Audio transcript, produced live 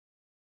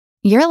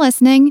You're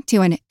listening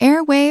to an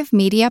Airwave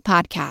Media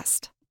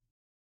Podcast.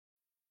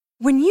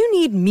 When you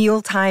need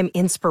mealtime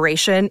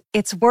inspiration,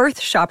 it's worth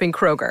shopping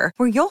Kroger,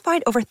 where you'll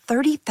find over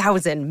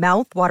 30,000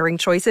 mouth-watering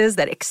choices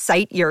that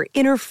excite your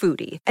inner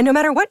foodie. And no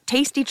matter what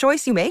tasty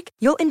choice you make,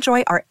 you'll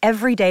enjoy our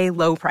everyday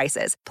low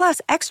prices, plus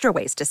extra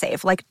ways to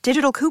save, like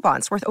digital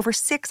coupons worth over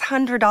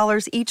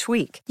 $600 each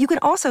week. You can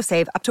also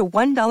save up to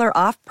 $1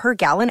 off per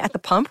gallon at the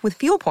pump with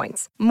fuel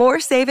points.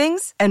 More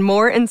savings and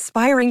more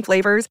inspiring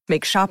flavors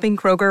make shopping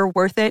Kroger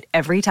worth it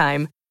every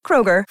time.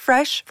 Kroger,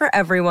 fresh for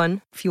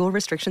everyone. Fuel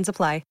restrictions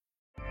apply.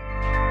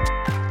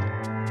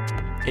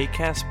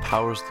 Acast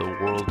powers the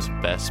world's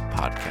best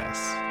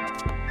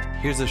podcasts.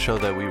 Here's a show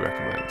that we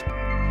recommend.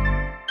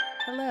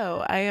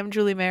 Hello, I am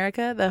Julie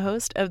Merica, the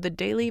host of the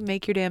daily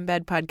Make Your Damn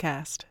Bed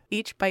podcast.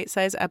 Each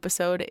bite-sized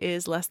episode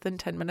is less than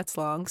 10 minutes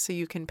long, so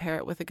you can pair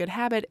it with a good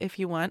habit if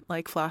you want,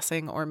 like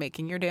flossing or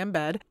making your damn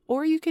bed,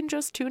 or you can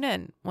just tune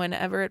in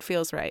whenever it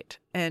feels right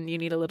and you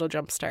need a little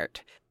jump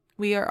start.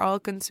 We are all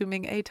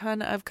consuming a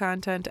ton of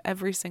content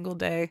every single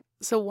day,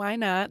 so why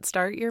not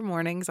start your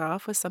mornings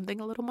off with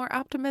something a little more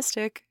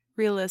optimistic,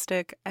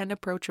 realistic, and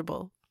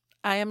approachable.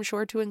 I am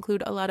sure to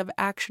include a lot of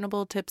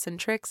actionable tips and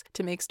tricks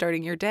to make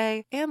starting your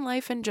day and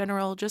life in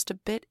general just a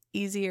bit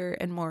easier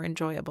and more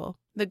enjoyable.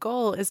 The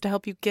goal is to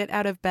help you get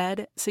out of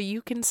bed so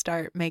you can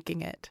start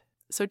making it.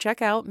 So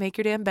check out Make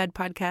Your Damn Bed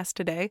podcast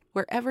today,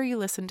 wherever you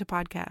listen to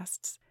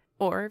podcasts,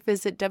 or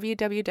visit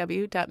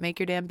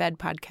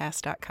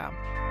www.makeyourdamnbedpodcast.com.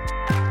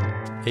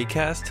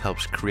 Acast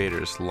helps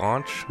creators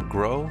launch,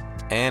 grow,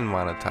 and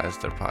monetize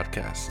their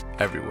podcasts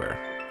everywhere.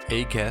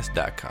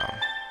 Acast.com.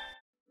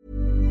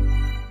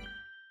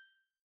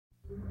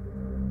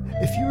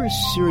 If you're a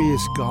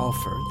serious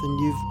golfer, then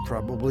you've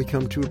probably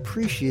come to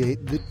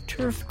appreciate the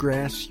turf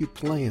grass you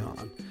play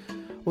on.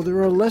 Well, there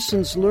are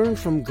lessons learned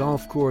from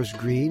golf course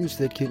greens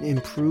that can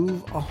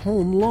improve a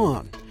home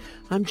lawn.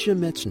 I'm Jim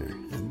Metzner,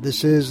 and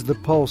this is The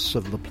Pulse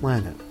of the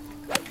Planet.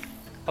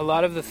 A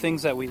lot of the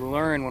things that we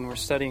learn when we're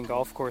studying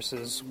golf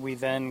courses, we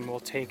then will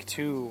take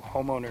to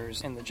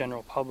homeowners and the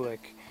general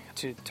public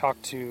to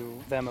talk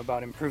to them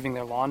about improving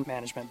their lawn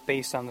management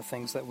based on the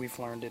things that we've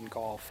learned in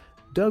golf.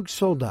 Doug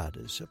Soldat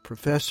is a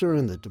professor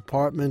in the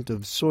Department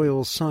of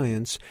Soil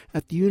Science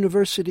at the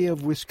University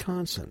of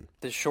Wisconsin.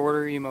 The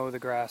shorter you mow the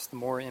grass, the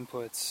more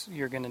inputs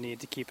you're going to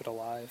need to keep it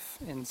alive.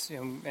 And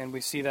we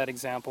see that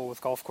example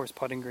with golf course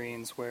putting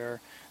greens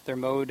where they're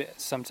mowed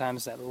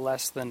sometimes at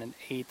less than an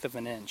eighth of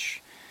an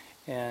inch.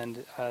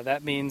 And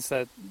that means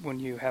that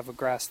when you have a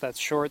grass that's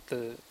short,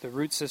 the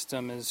root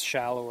system is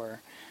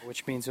shallower,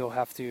 which means you'll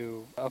have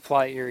to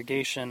apply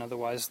irrigation,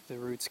 otherwise the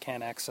roots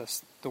can't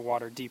access the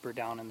water deeper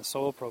down in the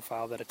soil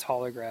profile that a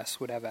taller grass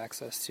would have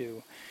access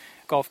to.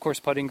 Golf course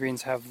putting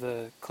greens have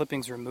the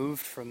clippings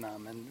removed from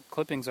them, and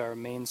clippings are a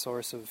main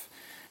source of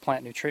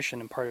plant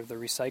nutrition and part of the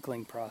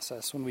recycling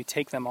process. When we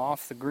take them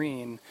off the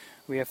green,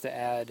 we have to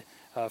add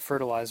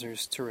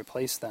fertilizers to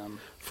replace them.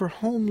 For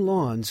home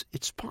lawns,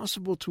 it's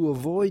possible to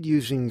avoid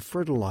using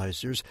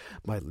fertilizers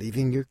by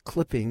leaving your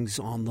clippings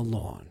on the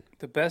lawn.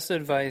 The best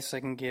advice I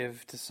can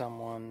give to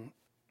someone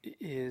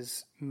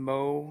is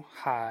mow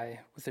high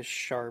with a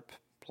sharp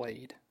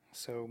blade.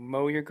 So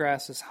mow your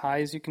grass as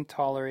high as you can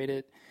tolerate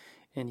it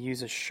and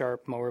use a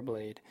sharp mower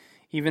blade.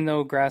 Even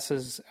though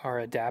grasses are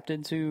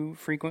adapted to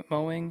frequent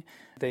mowing,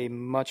 they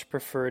much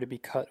prefer to be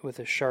cut with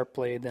a sharp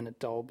blade than a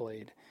dull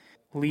blade.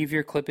 Leave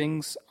your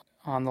clippings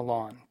on the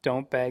lawn.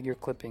 Don't bag your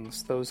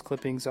clippings. Those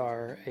clippings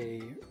are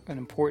an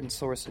important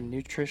source of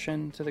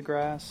nutrition to the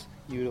grass.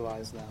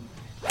 Utilize them.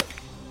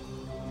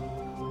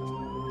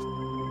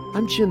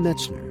 I'm Jim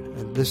Metzner,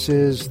 and this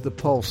is The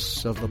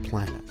Pulse of the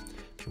Planet.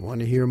 If you want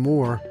to hear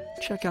more,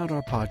 check out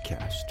our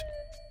podcast.